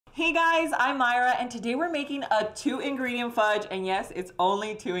Hey guys, I'm Myra, and today we're making a 2-ingredient fudge, and yes, it's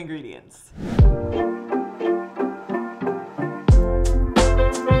only 2 ingredients.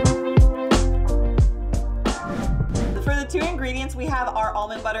 For the 2 ingredients, we have our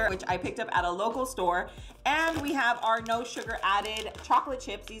almond butter, which I picked up at a local store, and we have our no sugar added chocolate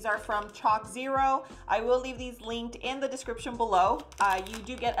chips. These are from Chalk Zero. I will leave these linked in the description below. You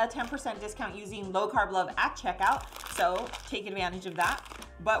do get a 10% discount using Low Carb Love at checkout, so take advantage of that.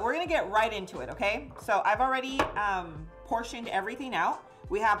 But we're gonna get right into it, okay? So I've already portioned everything out.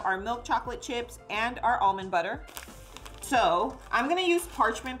 We have our milk chocolate chips and our almond butter. So I'm gonna use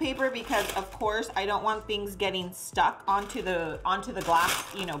parchment paper because of course I don't want things getting stuck onto the glass,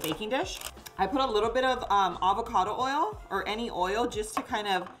 baking dish. I put a little bit of avocado oil or any oil just to kind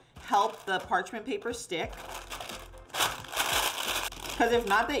of help the parchment paper stick. Because if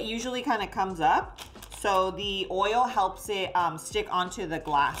not, that usually kind of comes up. So the oil helps it stick onto the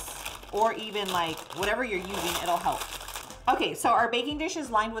glass, or even like whatever you're using, it'll help. Okay, so our baking dish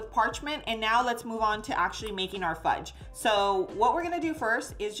is lined with parchment, and now let's move on to actually making our fudge. So what we're gonna do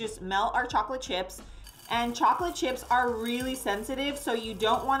first is just melt our chocolate chips, and chocolate chips are really sensitive, so you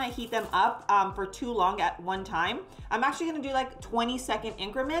don't wanna heat them up for too long at one time. I'm actually gonna do like 20-second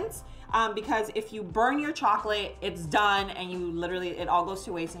increments because if you burn your chocolate, it's done, and it all goes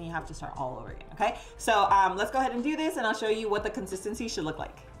to waste and you have to start all over again, okay? So let's go ahead and do this, and I'll show you what the consistency should look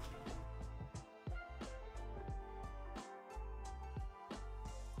like.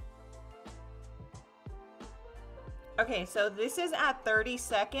 Okay, so this is at 30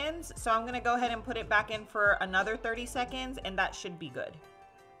 seconds, so I'm gonna go ahead and put it back in for another 30 seconds, and that should be good.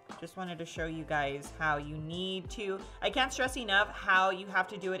 Just wanted to show you guys how you need to, I can't stress enough how you have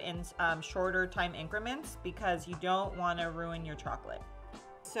to do it in shorter time increments because you don't wanna ruin your chocolate.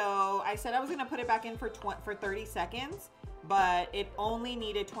 So I said I was gonna put it back in for 30 seconds, but it only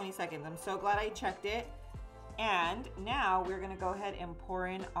needed 20 seconds. I'm so glad I checked it. And now we're gonna go ahead and pour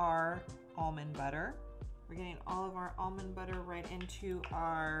in our almond butter. We're getting all of our almond butter right into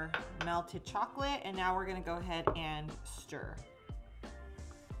our melted chocolate, and now we're gonna go ahead and stir.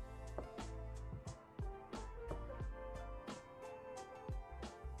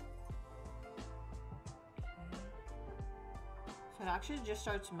 So it actually just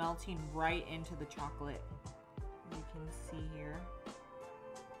starts melting right into the chocolate. You can see here.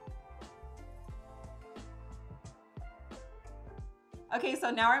 Okay,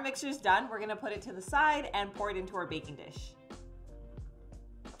 so now our mixture's done. We're gonna put it to the side and pour it into our baking dish.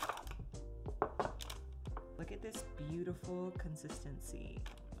 Look at this beautiful consistency.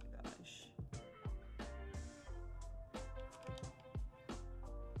 Oh my gosh.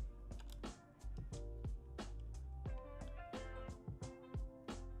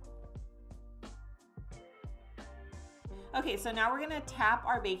 Okay, so now we're gonna tap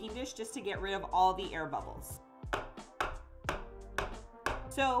our baking dish just to get rid of all the air bubbles.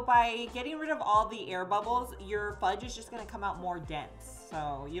 So by getting rid of all the air bubbles, your fudge is just gonna come out more dense.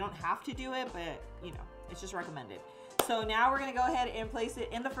 So you don't have to do it, but it's just recommended. So now we're gonna go ahead and place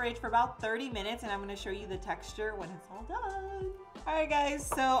it in the fridge for about 30 minutes, and I'm gonna show you the texture when it's all done. All right guys,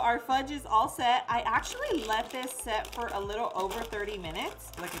 so our fudge is all set. I actually let this set for a little over 30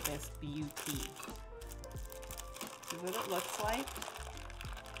 minutes. Look at this beauty. See what it looks like?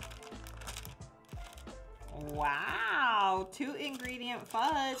 Wow, 2-ingredient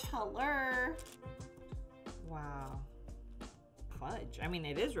fudge, hello. Wow, fudge. I mean,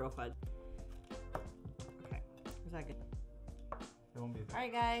 it is real fudge. Okay, is that good? It won't be. All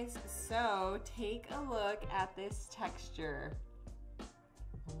right, guys, so take a look at this texture.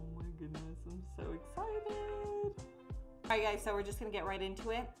 Oh my goodness, I'm so excited. All right, guys, so we're just gonna get right into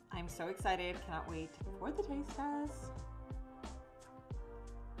it. I'm so excited, cannot wait for the taste test.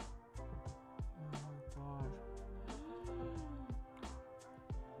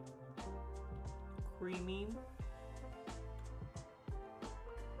 Creamy,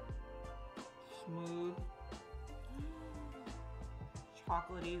 smooth,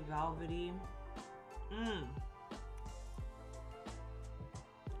 chocolatey, velvety.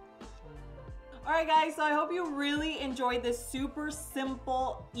 All right guys, so I hope you really enjoyed this super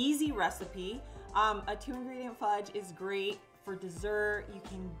simple, easy recipe. A 2-ingredient fudge is great for dessert. You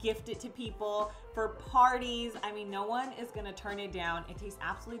can gift it to people for parties. I mean, no one is gonna turn it down. It tastes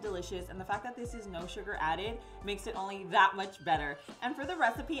absolutely delicious, and the fact that this is no sugar added makes it only that much better. And for the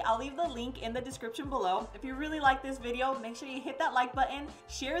recipe, I'll leave the link in the description below. If you really like this video, make sure you hit that like button,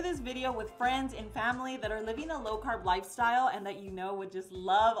 share this video with friends and family that are living a low-carb lifestyle and that would just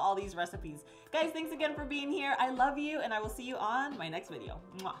love all these recipes. Guys, thanks again for being here. I love you, and I will see you on my next video.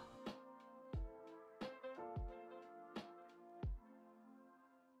 Mwah.